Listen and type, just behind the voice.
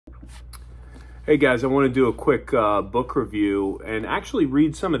Hey guys, I want to do a quick book review and actually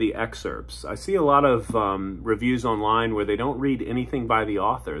read some of the excerpts. I see a lot of reviews online where they don't read anything by the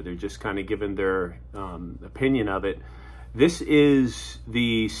author. They're just kind of giving their opinion of it. This is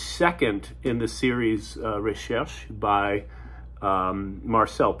the second in the series Recherche by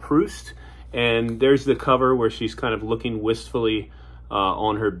Marcel Proust. And there's the cover where she's kind of looking wistfully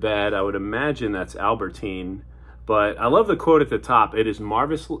on her bed. I would imagine that's Albertine. But I love the quote at the top. It is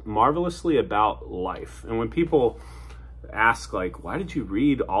marvelously about life. And when people ask, like, why did you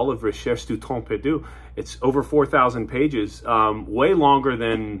read all of Recherche du Temps Perdu? It's over 4,000 pages, way longer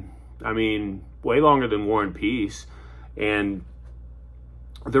than War and Peace. And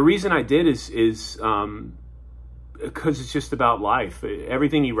the reason I did is because it's just about life.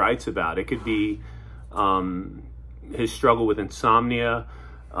 Everything he writes about. It could be his struggle with insomnia.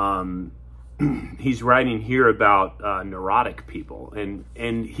 He's writing here about neurotic people,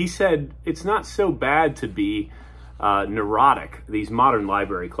 and he said it's not so bad to be neurotic. These modern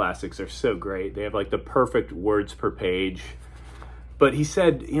library classics are so great. They have like the perfect words per page. But he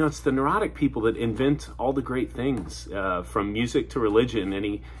said, you know, it's the neurotic people that invent all the great things, from music to religion.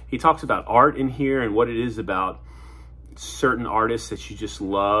 And he talks about art in here and what it is about certain artists that you just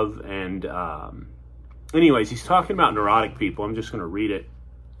love. And anyways, he's talking about neurotic people. I'm just going to read it.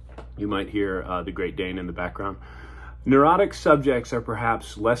 You might hear the Great Dane in the background. Neurotic subjects are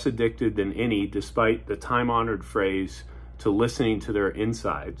perhaps less addicted than any, despite the time-honored phrase, to listening to their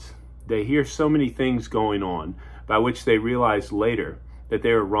insides. They hear so many things going on, by which they realize later that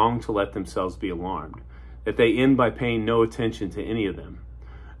they are wrong to let themselves be alarmed, that they end by paying no attention to any of them.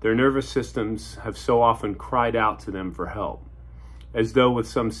 Their nervous systems have so often cried out to them for help, as though with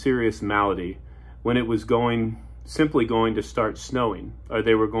some serious malady, when it was simply going to start snowing, or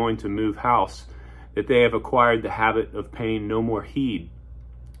they were going to move house, that they have acquired the habit of paying no more heed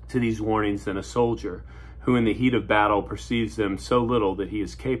to these warnings than a soldier, who in the heat of battle perceives them so little that he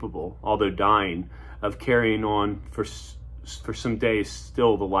is capable, although dying, of carrying on for some days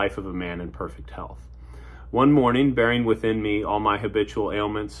still the life of a man in perfect health. One morning, bearing within me all my habitual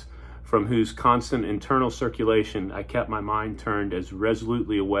ailments, from whose constant internal circulation I kept my mind turned as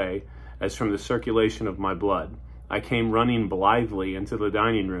resolutely away as from the circulation of my blood, I came running blithely into the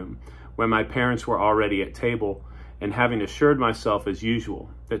dining room, where my parents were already at table, and having assured myself as usual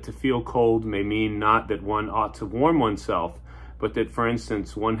that to feel cold may mean not that one ought to warm oneself, but that, for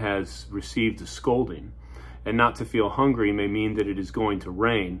instance, one has received a scolding, and not to feel hungry may mean that it is going to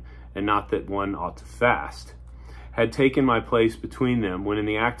rain, and not that one ought to fast, had taken my place between them, when in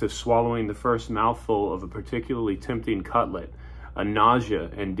the act of swallowing the first mouthful of a particularly tempting cutlet, a nausea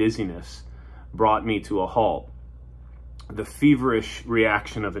and dizziness brought me to a halt, the feverish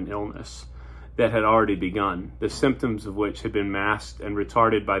reaction of an illness that had already begun, the symptoms of which had been masked and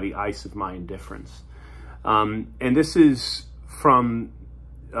retarded by the ice of my indifference. And this is from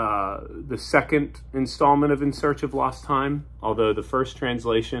the second installment of In Search of Lost Time, although the first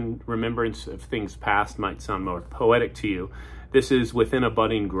translation, Remembrance of Things Past, might sound more poetic to you. This is Within a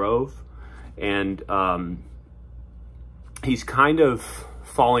Budding Grove, and he's kind of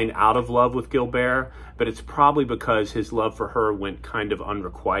falling out of love with Gilbert, but it's probably because his love for her went kind of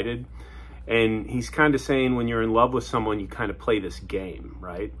unrequited. And he's kind of saying when you're in love with someone, you kind of play this game,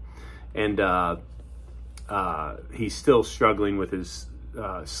 right? And he's still struggling with his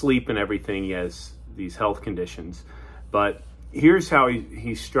sleep and everything. He has these health conditions. But here's how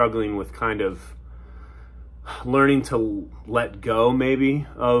he's struggling with kind of learning to let go, maybe,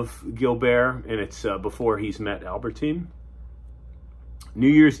 of Gilbert. And it's before he's met Albertine. New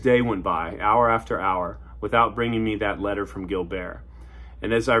Year's Day went by, hour after hour, without bringing me that letter from Gilbert.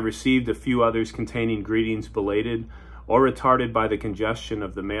 And as I received a few others containing greetings belated or retarded by the congestion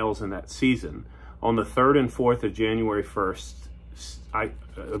of the mails in that season, on the 3rd and 4th of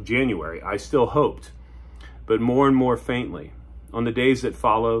January I still hoped, but more and more faintly. On the days that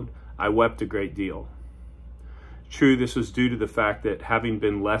followed, I wept a great deal. True, this was due to the fact that, having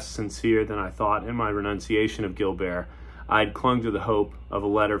been less sincere than I thought in my renunciation of Gilbert, I had clung to the hope of a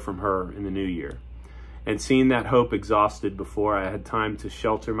letter from her in the new year. And seeing that hope exhausted before I had time to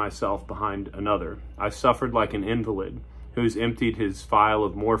shelter myself behind another, I suffered like an invalid who has emptied his phial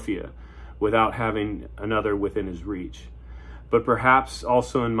of morphia without having another within his reach. But perhaps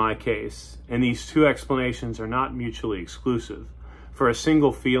also in my case, and these two explanations are not mutually exclusive, for a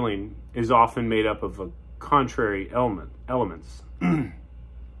single feeling is often made up of a contrary elements.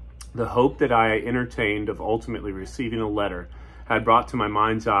 The hope that I entertained of ultimately receiving a letter had brought to my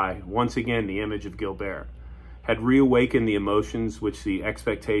mind's eye once again the image of Gilbert, had reawakened the emotions which the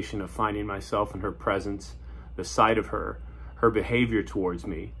expectation of finding myself in her presence, the sight of her, her behavior towards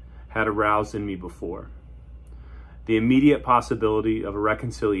me, had aroused in me before. The immediate possibility of a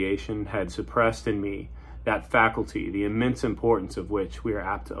reconciliation had suppressed in me that faculty, the immense importance of which we are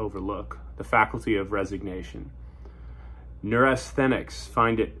apt to overlook, the faculty of resignation. Neurasthenics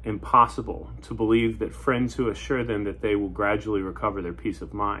find it impossible to believe that friends who assure them that they will gradually recover their peace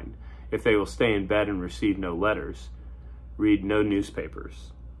of mind, if they will stay in bed and receive no letters, read no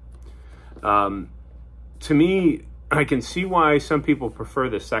newspapers. To me, I can see why some people prefer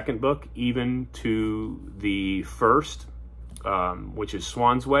the second book even to the first, which is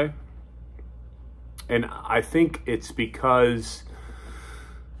Swann's Way. And I think it's because,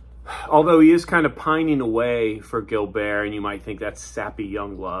 although he is kind of pining away for Gilbert, and you might think that's sappy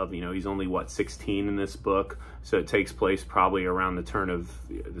young love, you know, he's only, 16 in this book, so it takes place probably around the turn of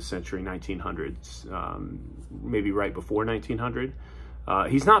the century, 1900s, maybe right before 1900.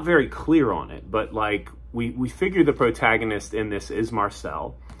 He's not very clear on it, but like we figure the protagonist in this is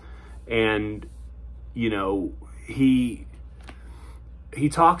Marcel, and you know, he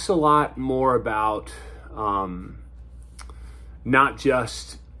talks a lot more about not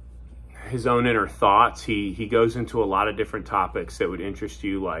just his own inner thoughts. He goes into a lot of different topics that would interest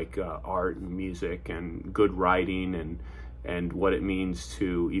you, like art and music and good writing and what it means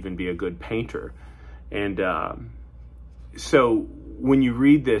to even be a good painter. And so when you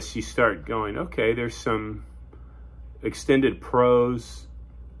read this, you start going, okay, there's some extended prose.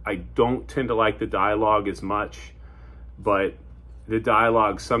 I don't tend to like the dialogue as much, but the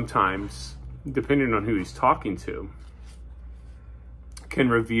dialogue sometimes, depending on who he's talking to, can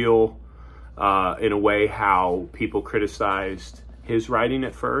reveal in a way how people criticized his writing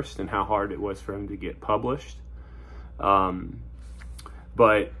at first and how hard it was for him to get published.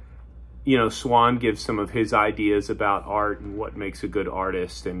 But you know, Swann gives some of his ideas about art and what makes a good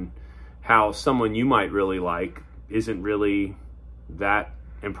artist, and how someone you might really like isn't really that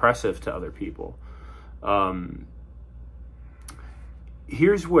impressive to other people.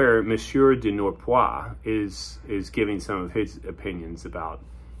 Here's where Monsieur de Norpois is giving some of his opinions about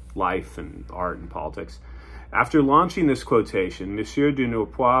life and art and politics. After launching this quotation, Monsieur de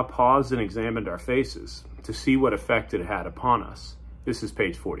Norpois paused and examined our faces to see what effect it had upon us. This is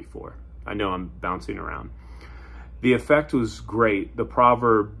page 44. I know I'm bouncing around. The effect was great, the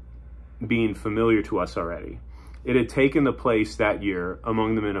proverb being familiar to us already. It had taken the place that year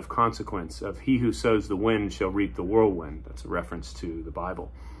among the men of consequence of he who sows the wind shall reap the whirlwind. That's a reference to the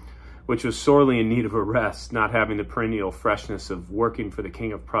Bible, which was sorely in need of a rest, not having the perennial freshness of working for the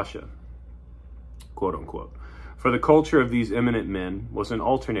King of Prussia, quote unquote. For the culture of these eminent men was an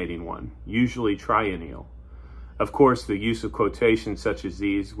alternating one, usually triennial. Of course, the use of quotations such as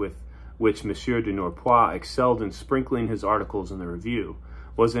these, with which Monsieur de Norpois excelled in sprinkling his articles in the Review,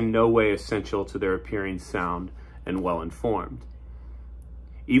 was in no way essential to their appearing sound and well-informed.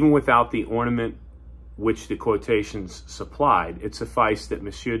 Even without the ornament which the quotations supplied, it sufficed that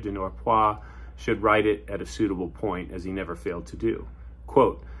Monsieur de Norpois should write it at a suitable point, as he never failed to do.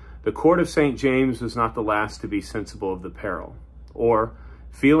 Quote, "The court of St. James was not the last to be sensible of the peril," or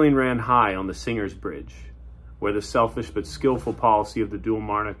 "Feeling ran high on the Singer's Bridge," where the selfish but skillful policy of the dual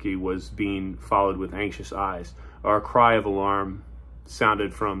monarchy was being followed with anxious eyes, or a cry of alarm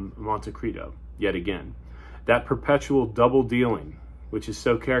sounded from Monte Cristo, yet again. That perpetual double dealing, which is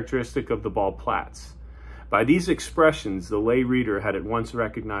so characteristic of the Ballplatz. By these expressions, the lay reader had at once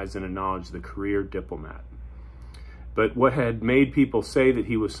recognized and acknowledged the career diplomat. But what had made people say that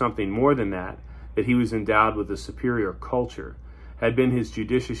he was something more than that he was endowed with a superior culture, had been his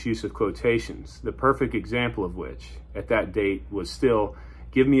judicious use of quotations, the perfect example of which, at that date, was still,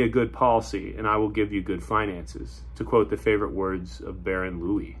 "Give me a good policy, and I will give you good finances," to quote the favorite words of Baron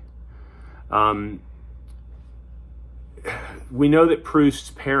Louis. We know that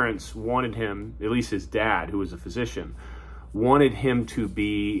Proust's parents wanted him, at least his dad, who was a physician, wanted him to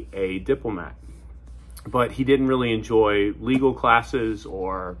be a diplomat. But he didn't really enjoy legal classes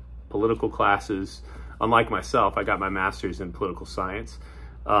or political classes. Unlike myself, I got my master's in political science.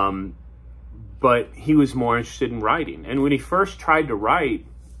 But he was more interested in writing. And when he first tried to write,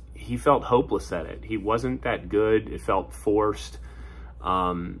 he felt hopeless at it. He wasn't that good. It felt forced.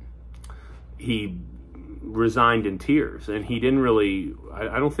 He resigned in tears. And he didn't really,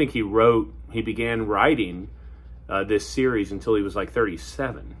 I don't think he began writing this series until he was like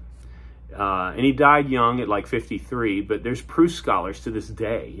 37. And he died young at like 53, but there's Proust scholars to this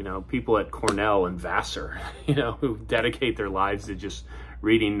day, you know, people at Cornell and Vassar, you know, who dedicate their lives to just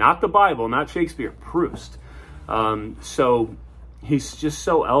reading, not the Bible, not Shakespeare, Proust. So he's just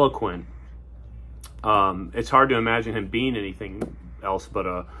so eloquent. It's hard to imagine him being anything else but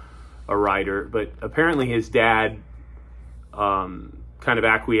a writer, but apparently his dad kind of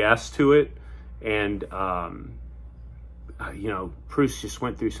acquiesce to it. And, you know, Proust just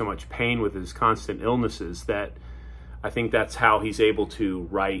went through so much pain with his constant illnesses that I think that's how he's able to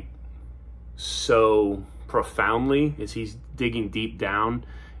write so profoundly, is he's digging deep down,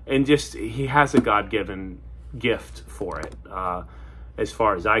 and just he has a God-given gift for it, as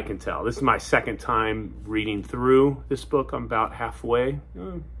far as I can tell. This is my second time reading through this book. I'm about halfway,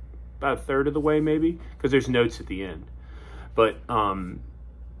 about a third of the way maybe, because there's notes at the end. But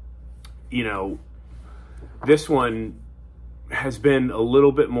you know, this one has been a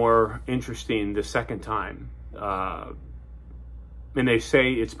little bit more interesting the second time. And they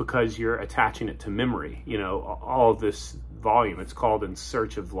say it's because you're attaching it to memory. You know, all of this volume, it's called In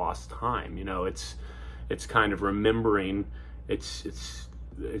Search of Lost Time. You know, it's kind of remembering, it's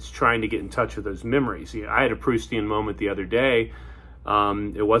trying to get in touch with those memories. You know, I had a Proustian moment the other day.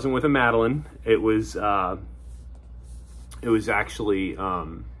 It wasn't with a Madeline. It was actually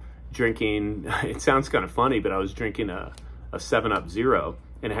drinking, it sounds kind of funny, but I was drinking a 7-Up Zero,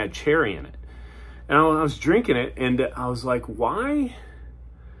 and it had cherry in it. And I was drinking it, and I was like, why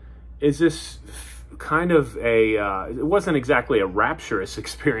is this kind of a, it wasn't exactly a rapturous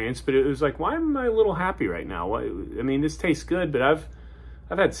experience, but it was like, why am I a little happy right now? Why, I mean, this tastes good, but I've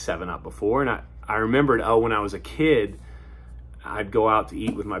had 7-Up before, and I remembered, when I was a kid, I'd go out to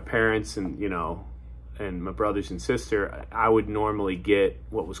eat with my parents and, you know, and my brothers and sister. I would normally get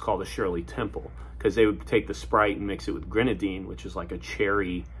what was called a Shirley Temple, because they would take the Sprite and mix it with grenadine, which is like a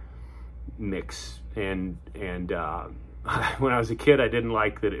cherry mix. And when I was a kid, I didn't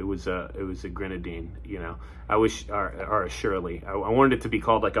like that it was a grenadine, you know. I wish, or a Shirley. I wanted it to be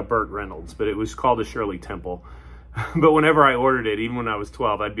called like a Burt Reynolds, but it was called a Shirley Temple. But whenever I ordered it, even when I was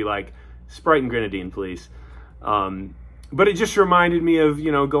 12, I'd be like, Sprite and grenadine, please. But it just reminded me of,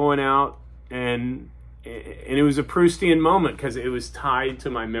 you know, going out, and it was a Proustian moment because it was tied to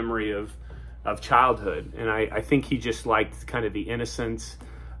my memory of childhood. And I think he just liked kind of the innocence,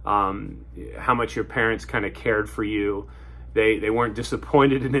 how much your parents kind of cared for you. They weren't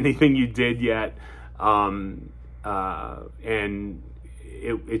disappointed in anything you did yet. And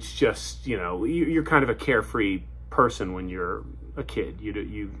it's just, you know, you're kind of a carefree person when you're a kid.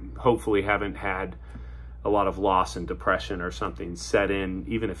 You hopefully haven't had a lot of loss and depression or something set in,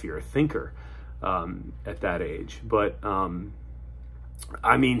 even if you're a thinker at that age. But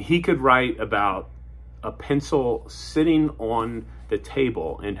I mean, he could write about a pencil sitting on the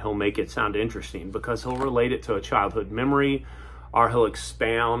table and he'll make it sound interesting because he'll relate it to a childhood memory, or he'll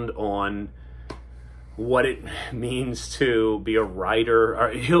expound on what it means to be a writer, or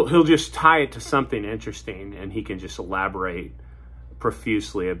he'll just tie it to something interesting, and he can just elaborate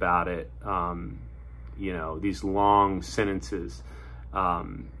profusely about it. You know, these long sentences,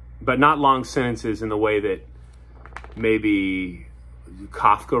 but not long sentences in the way that maybe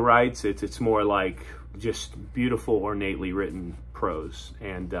Kafka writes. It's more like just beautiful, ornately written prose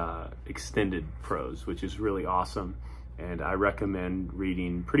and extended prose, which is really awesome. And I recommend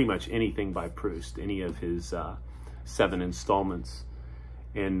reading pretty much anything by Proust, any of his 7 installments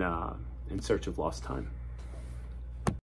in Search of Lost Time.